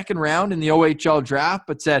believe, second round in the OHL draft,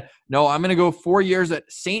 but said, no, I'm going to go 4 years at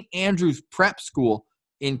St. Andrew's Prep School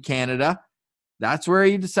in Canada. That's where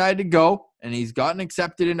he decided to go, and he's gotten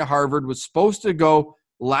accepted into Harvard, was supposed to go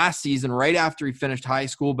last season right after he finished high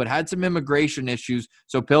school, but had some immigration issues.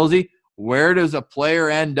 So, Pilsy, where does a player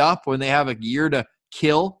end up when they have a year to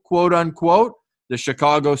kill, quote unquote? The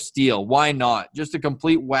Chicago Steel. Why not? Just a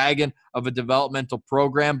complete wagon of a developmental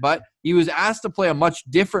program, but he was asked to play a much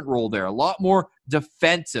different role there, a lot more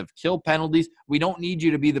defensive, kill penalties. We don't need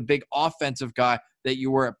you to be the big offensive guy that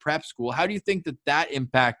you were at prep school. How do you think that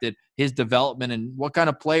impacted his development, and what kind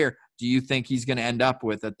of player do you think he's going to end up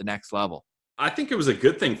with at the next level? I think it was a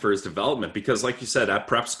good thing for his development because, like you said, at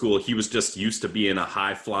prep school, he was just used to being a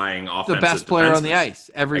high-flying offensive the best player defenseman on the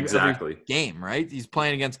ice every game, right? He's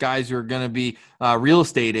playing against guys who are going to be real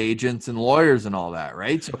estate agents and lawyers and all that,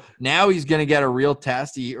 right? So now he's going to get a real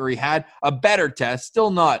test. He had a better test,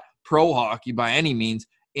 still not pro hockey by any means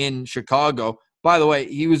in Chicago. By the way,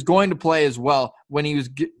 he was going to play as well when he was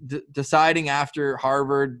deciding after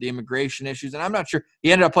Harvard, the immigration issues. And I'm not sure.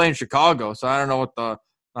 He ended up playing Chicago, so I don't know what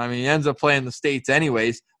he ends up playing the States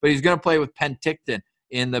anyways. But he's going to play with Penticton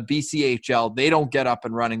in the BCHL. They don't get up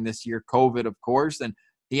and running this year, COVID, of course. And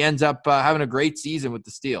he ends up having a great season with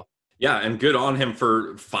the Steel. Yeah, and good on him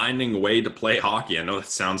for finding a way to play hockey. I know it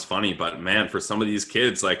sounds funny, but man, for some of these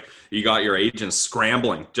kids, like you got your agents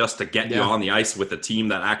scrambling just to get you on the ice with a team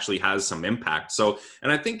that actually has some impact. So,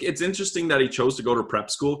 and I think it's interesting that he chose to go to prep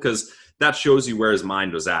school because that shows you where his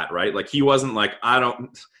mind was at, right? Like he wasn't like,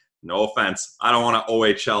 no offense, I don't want an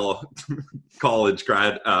OHL college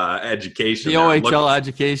grad education. The OHL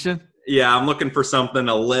education? Yeah, I'm looking for something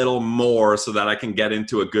a little more so that I can get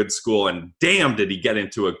into a good school. And damn, did he get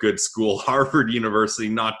into a good school. Harvard University,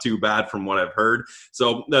 not too bad from what I've heard.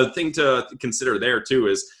 So the thing to consider there too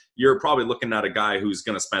is you're probably looking at a guy who's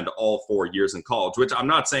going to spend all 4 years in college, which I'm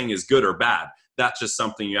not saying is good or bad. That's just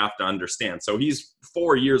something you have to understand. So he's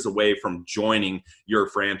 4 years away from joining your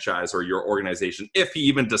franchise or your organization. If he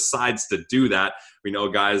even decides to do that, we know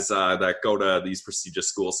guys that go to these prestigious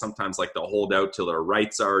schools sometimes like to hold out till their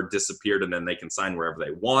rights are disappeared and then they can sign wherever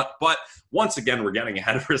they want. But once again, we're getting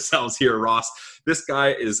ahead of ourselves here, Ross. This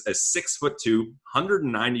guy is a 6'2",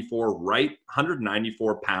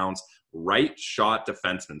 194 pounds, right shot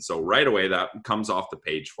defenseman. So right away, that comes off the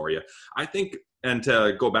page for you. I think, and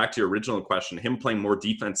to go back to your original question, him playing more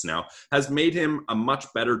defense now has made him a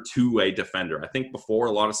much better two-way defender. I think before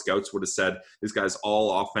a lot of scouts would have said this guy's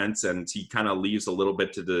all offense and he kind of leaves a little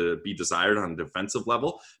bit to be desired on a defensive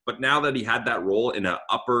level. But now that he had that role in an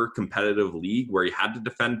upper competitive league where he had to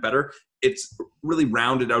defend better, it's really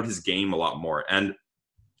rounded out his game a lot more. And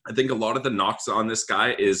I think a lot of the knocks on this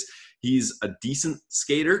guy is he's a decent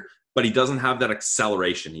skater, but he doesn't have that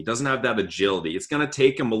acceleration. He doesn't have that agility. It's going to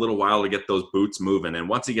take him a little while to get those boots moving. And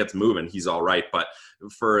once he gets moving, he's all right. But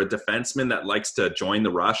for a defenseman that likes to join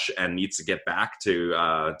the rush and needs to get back to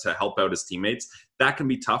help out his teammates, that can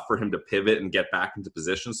be tough for him to pivot and get back into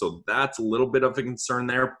position. So that's a little bit of a concern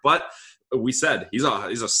there. But we said he's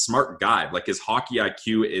a smart guy. Like his hockey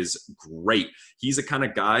IQ is great. He's a kind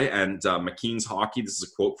of guy, and McKean's Hockey, this is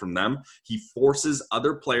a quote from them, he forces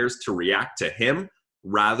other players to react to him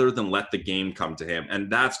rather than let the game come to him.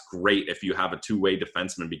 And that's great if you have a two-way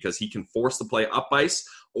defenseman because he can force the play up ice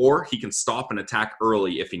or he can stop and attack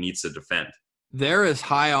early if he needs to defend. They're as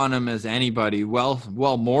high on him as anybody,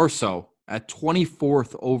 well more so, at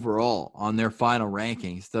 24th overall on their final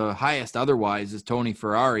rankings. The highest otherwise is Tony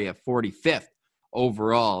Ferrari at 45th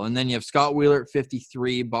overall. And then you have Scott Wheeler at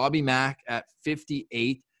 53, Bobby Mack at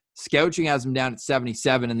 58. Scouting has him down at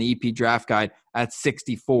 77 and the EP draft guide at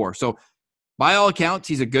 64. So by all accounts,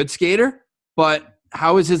 he's a good skater, but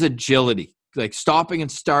how is his agility? Like stopping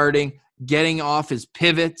and starting, getting off his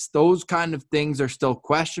pivots, those kind of things are still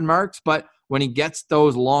question marks. But when he gets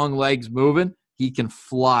those long legs moving, he can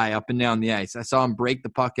fly up and down the ice. I saw him break the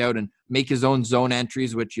puck out and make his own zone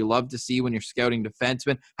entries, which you love to see when you're scouting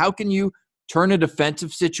defensemen. How can you turn a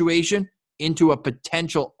defensive situation into a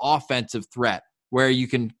potential offensive threat where you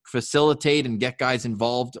can facilitate and get guys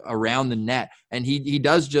involved around the net? And he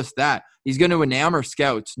does just that. He's going to enamor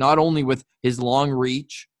scouts, not only with his long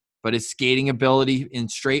reach, but his skating ability in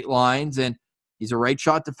straight lines. And he's a right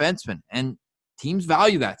shot defenseman. And teams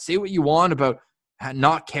value that. Say what you want about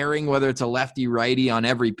not caring whether it's a lefty righty on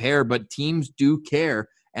every pair, but teams do care.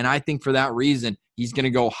 And I think for that reason, he's going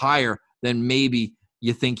to go higher than maybe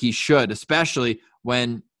you think he should, especially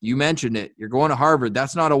when you mentioned it. You're going to Harvard.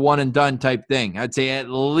 That's not a one and done type thing. I'd say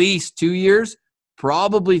at least 2 years,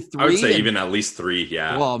 probably 3. I would say even at least 3,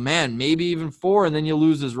 yeah. Well, man, maybe even 4, and then you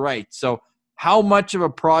lose his rights. So how much of a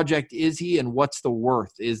project is he, and what's the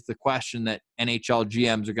worth is the question that NHL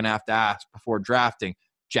GMs are going to have to ask before drafting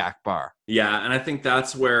Jack Barr. Yeah, and I think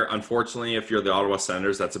that's where, unfortunately, if you're the Ottawa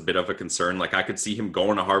Senators, that's a bit of a concern. Like, I could see him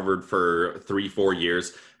going to Harvard for 3-4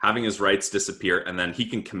 years, having his rights disappear, and then he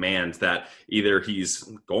can command that either he's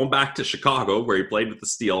going back to Chicago, where he played with the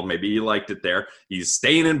Steel, maybe he liked it there, he's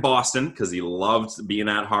staying in Boston because he loved being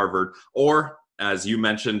at Harvard, or as you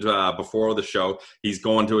mentioned before the show, he's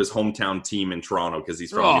going to his hometown team in Toronto because he's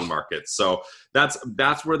from Newmarket. So that's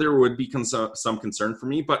where there would be some concern for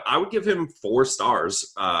me. But I would give him 4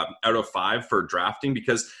 stars out of 5 for drafting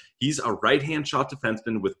because he's a right-hand shot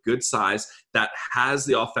defenseman with good size that has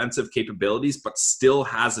the offensive capabilities but still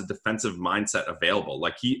has a defensive mindset available.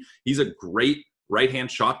 Like he's a great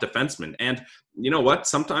right-hand shot defenseman. And you know what?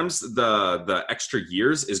 Sometimes the extra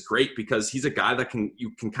years is great because he's a guy that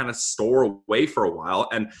you can kind of store away for a while.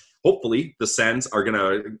 And hopefully the Sens are going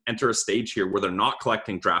to enter a stage here where they're not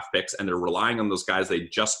collecting draft picks and they're relying on those guys they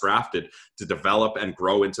just drafted to develop and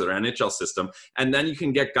grow into their NHL system. And then you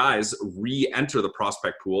can get guys re-enter the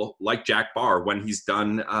prospect pool like Jack Barr when he's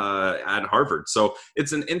done at Harvard. So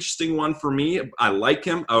it's an interesting one for me. I like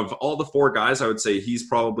him. Of all the four guys, I would say he's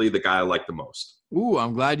probably the guy I like the most. Ooh,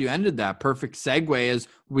 I'm glad you ended that. Perfect segue as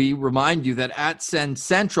we remind you that at Sen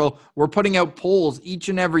Central, we're putting out polls each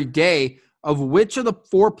and every day of which of the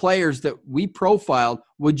four players that we profiled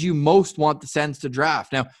would you most want the Sens to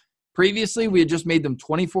draft. Now, previously we had just made them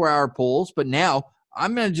 24-hour polls, but now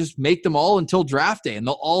I'm going to just make them all until draft day, and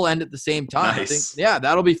they'll all end at the same time. Nice. I think, yeah,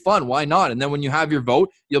 that'll be fun. Why not? And then when you have your vote,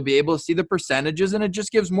 you'll be able to see the percentages, and it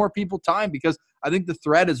just gives more people time because I think the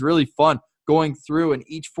thread is really fun going through, and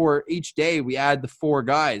each day we add the four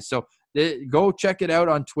guys. So go check it out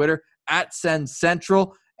on Twitter at Sen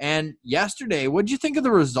Central. And yesterday, what did you think of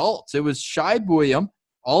the results? It was Shai Buium,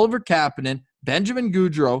 Oliver Kapanen, Benjamin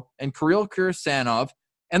Gaudreau, and Kirill Kirisanov.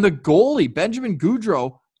 And the goalie, Benjamin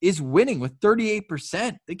Gaudreau, is winning with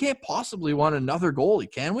 38%. They can't possibly want another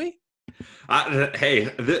goalie, can we?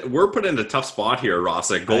 We're put in a tough spot here, Ross.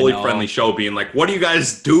 A goalie-friendly show being like, what are you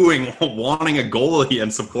guys doing wanting a goalie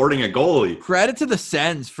and supporting a goalie? Credit to the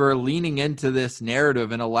Sens for leaning into this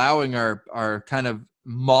narrative and allowing our kind of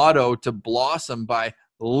motto to blossom by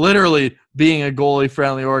literally being a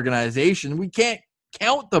goalie-friendly organization. We can't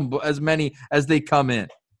count them as many as they come in.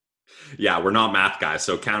 Yeah, we're not math guys,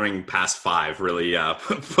 so counting past 5 really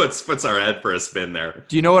puts our head for a spin there.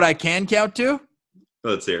 Do you know what I can count to?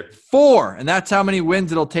 Let's hear. 4, and that's how many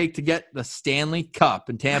wins it'll take to get the Stanley Cup.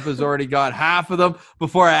 And Tampa's already got half of them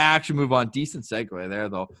before I actually move on. Decent segue there,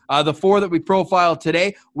 though. The 4 that we profiled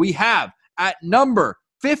today, we have at number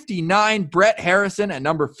 59, Brett Harrison. At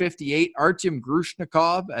number 58, Artyom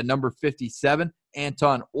Grushnikov. At number 57,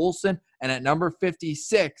 Anton Olsen. And at number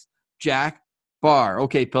 56, Jack Barr.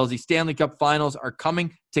 Okay, Pilsy, Stanley Cup finals are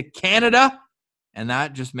coming to Canada, and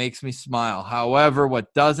that just makes me smile. However,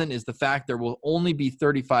 what doesn't is the fact there will only be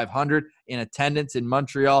 3,500 in attendance in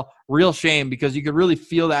Montreal. Real shame, because you could really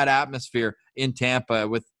feel that atmosphere in Tampa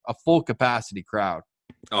with a full capacity crowd.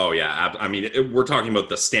 Oh, yeah. I mean, we're talking about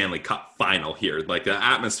the Stanley Cup final here. Like, the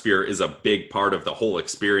atmosphere is a big part of the whole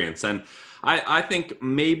experience. And I think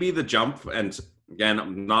maybe the jump, and again,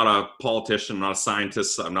 I'm not a politician, I'm not a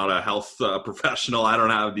scientist, I'm not a health professional, I don't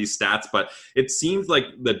have these stats, but it seems like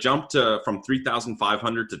the jump from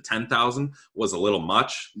 3,500 to 10,000 was a little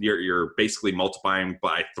much. You're basically multiplying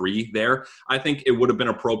by 3 there. I think it would have been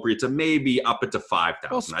appropriate to maybe up it to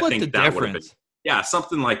 5,000. I think that would have been. Yeah,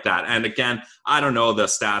 something like that. And again, I don't know the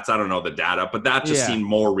stats, I don't know the data, but that just seemed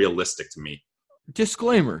more realistic to me.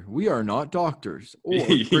 Disclaimer, we are not doctors or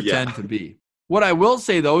pretend to be. What I will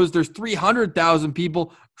say, though, is there's 300,000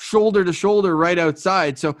 people shoulder to shoulder right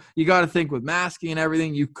outside. So you got to think with masking and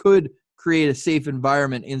everything, you could create a safe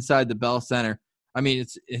environment inside the Bell Center. I mean,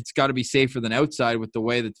 it's got to be safer than outside with the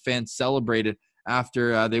way that fans celebrated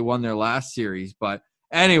after they won their last series. But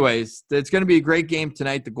anyways, it's going to be a great game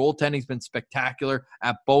tonight. The goaltending's been spectacular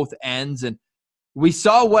at both ends. And we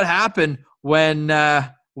saw what happened when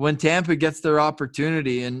Tampa gets their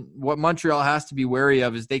opportunity. And what Montreal has to be wary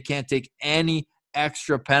of is they can't take any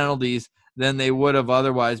extra penalties than they would have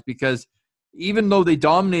otherwise, because even though they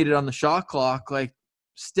dominated on the shot clock, like,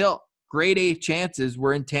 still grade A chances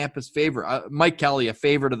were in Tampa's favor. Mike Kelly, a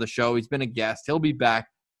favorite of the show, he's been a guest. He'll be back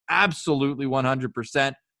absolutely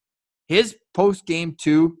 100%. His post-game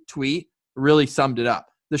 2 tweet really summed it up.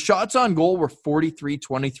 The shots on goal were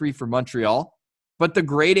 43-23 for Montreal, but the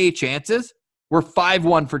grade A chances were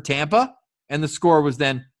 5-1 for Tampa, and the score was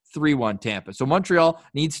then 3-1 Tampa. So Montreal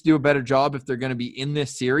needs to do a better job if they're going to be in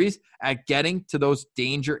this series at getting to those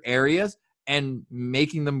danger areas and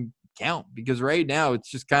making them count, because right now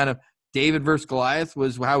it's just kind of David versus Goliath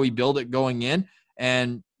was how we build it going in,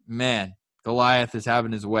 and man, Goliath is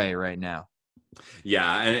having his way right now.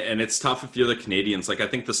 Yeah, and it's tough if you're the Canadians. Like, I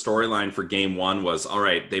think the storyline for game 1 was, all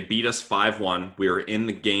right, they beat us 5-1. We were in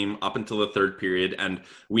the game up until the third period, and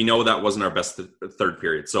we know that wasn't our best third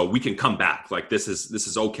period. So we can come back. Like, this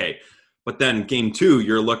is okay. But then game 2,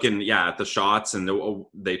 you're looking, at the shots, and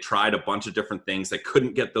they tried a bunch of different things. They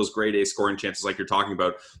couldn't get those grade A scoring chances like you're talking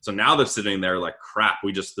about. So now they're sitting there like, crap,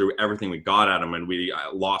 we just threw everything we got at them, and we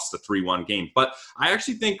lost a 3-1 game. But I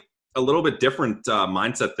actually think a little bit different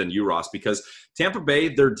mindset than you, Ross, because Tampa Bay,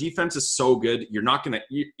 their defense is so good.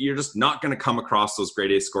 You're just not going to come across those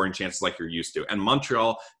grade A scoring chances like you're used to. And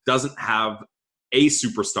Montreal doesn't have a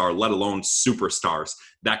superstar, let alone superstars,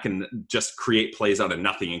 that can just create plays out of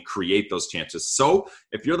nothing and create those chances. So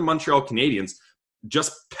if you're the Montreal Canadiens,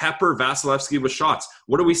 just pepper Vasilevsky with shots.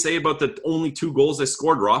 What do we say about the only 2 goals they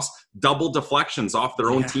scored, Ross? Double deflections off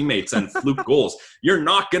their own teammates and fluke goals. You're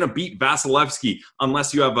not going to beat Vasilevsky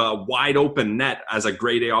unless you have a wide open net as a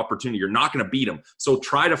grade A opportunity. You're not going to beat him. So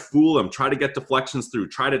try to fool him. Try to get deflections through.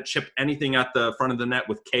 Try to chip anything at the front of the net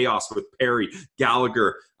with chaos, with Perry,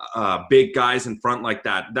 Gallagher, big guys in front like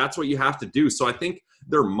that. That's what you have to do. So I think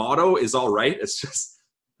their motto is all right. It's just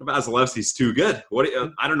Vasilevsky's too good.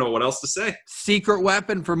 I don't know what else to say. Secret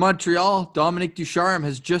weapon for Montreal, Dominic Ducharme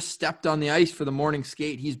has just stepped on the ice for the morning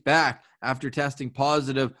skate. He's back after testing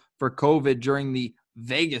positive for COVID during the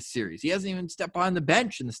Vegas series. He hasn't even stepped behind the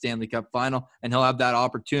bench in the Stanley Cup final, and he'll have that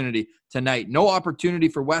opportunity tonight. No opportunity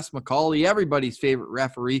for Wes McCauley, everybody's favorite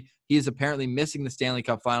referee. He is apparently missing the Stanley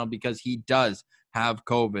Cup final because he does have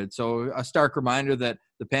COVID. So a stark reminder that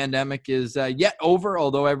the pandemic is yet over,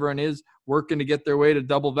 although everyone is working to get their way to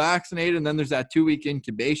double vaccinated. And then there's that 2-week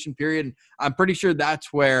incubation period. And I'm pretty sure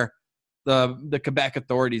that's where the Quebec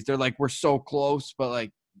authorities, they're like, we're so close, but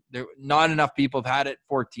like there not enough people have had it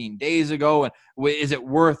 14 days ago. And is it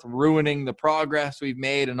worth ruining the progress we've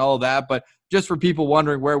made and all that? But just for people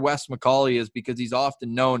wondering where Wes McCauley is, because he's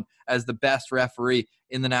often known as the best referee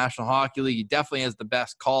in the National Hockey League. He definitely has the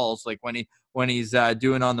best calls, like when he's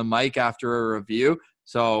doing on the mic after a review.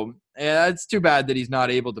 So yeah, it's too bad that he's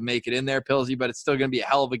not able to make it in there, Pilsy, but it's still going to be a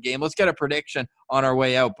hell of a game. Let's get a prediction on our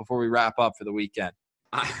way out before we wrap up for the weekend.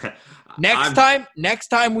 Next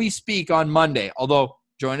time we speak on Monday, although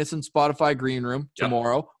join us in Spotify Green Room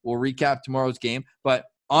tomorrow. Yep. We'll recap tomorrow's game. But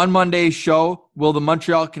on Monday's show, will the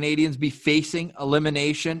Montreal Canadiens be facing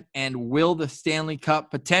elimination, and will the Stanley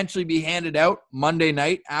Cup potentially be handed out Monday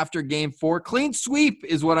night after Game 4? Clean sweep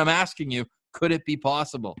is what I'm asking you. Could it be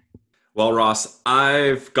possible? Well, Ross,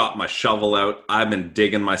 I've got my shovel out. I've been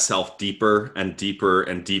digging myself deeper and deeper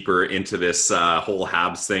and deeper into this whole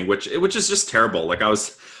Habs thing, which is just terrible. Like I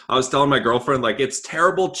was telling my girlfriend, like, it's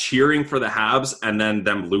terrible cheering for the Habs and then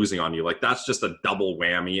them losing on you. Like, that's just a double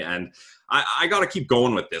whammy. And I got to keep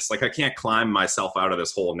going with this. Like, I can't climb myself out of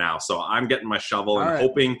this hole now. So I'm getting my shovel and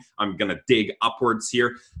hoping I'm going to dig upwards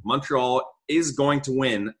here. Montreal is going to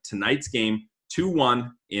win tonight's game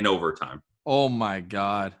 2-1 in overtime. Oh, my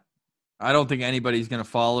God. I don't think anybody's going to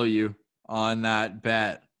follow you on that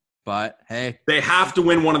bet. But, hey. They have to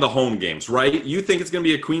win one of the home games, right? You think it's going to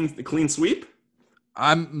be a clean sweep?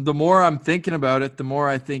 The more I'm thinking about it, the more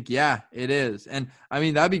I think, yeah, it is. And, I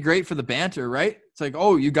mean, that'd be great for the banter, right? It's like,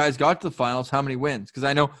 oh, you guys got to the finals. How many wins? Because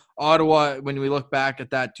I know Ottawa, when we look back at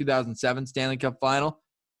that 2007 Stanley Cup final,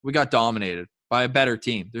 we got dominated by a better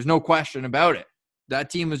team. There's no question about it. That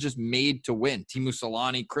team was just made to win. Teemu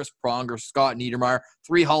Selanne, Chris Pronger, Scott Niedermayer,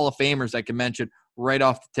 3 Hall of Famers I can mention right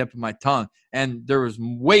off the tip of my tongue. And there was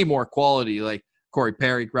way more quality, like Corey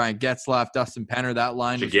Perry, Ryan Getzlaf, Dustin Penner. That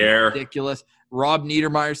line was ridiculous. Rob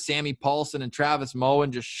Niedermayer, Sammy Paulson, and Travis Moen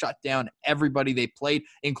just shut down everybody they played,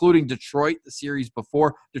 including Detroit the series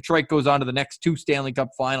before. Detroit goes on to the next 2 Stanley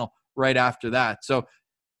Cup final right after that. So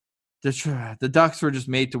the Ducks were just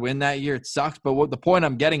made to win that year. It sucks, but what the point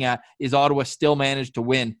I'm getting at is Ottawa still managed to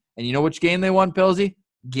win. And you know which game they won, Pilsy?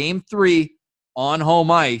 Game 3 on home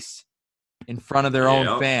ice in front of their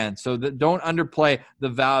own fans. So don't underplay the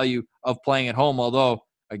value of playing at home, although,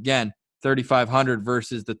 again, 3,500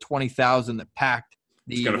 versus the 20,000 that packed.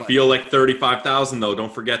 It's going to feel like 35,000, though.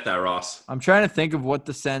 Don't forget that, Ross. I'm trying to think of what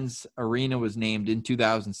the Sens Arena was named in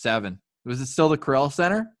 2007. Was it still the Corel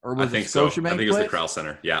Center? Or was it Scotiabank? I think it was the Corel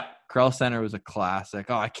Center, yeah. Corel Center was a classic.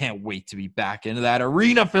 Oh, I can't wait to be back into that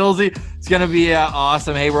arena, Philsy. It's going to be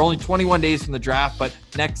awesome. Hey, we're only 21 days from the draft, but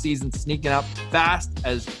next season sneaking up fast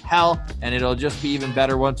as hell, and it'll just be even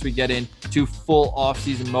better once we get into full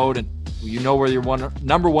off-season mode. And you know where your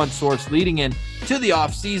number one source leading in to the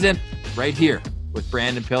off-season, right here with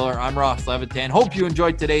Brandon Pillar. I'm Ross Levitan. Hope you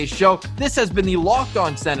enjoyed today's show. This has been the Locked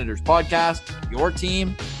On Senators podcast, your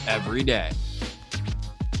team every day.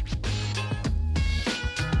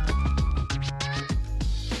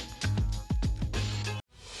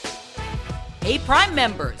 Hey, Prime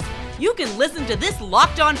members, you can listen to this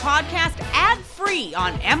Locked On podcast ad-free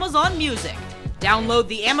on Amazon Music. Download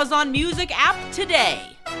the Amazon Music app today.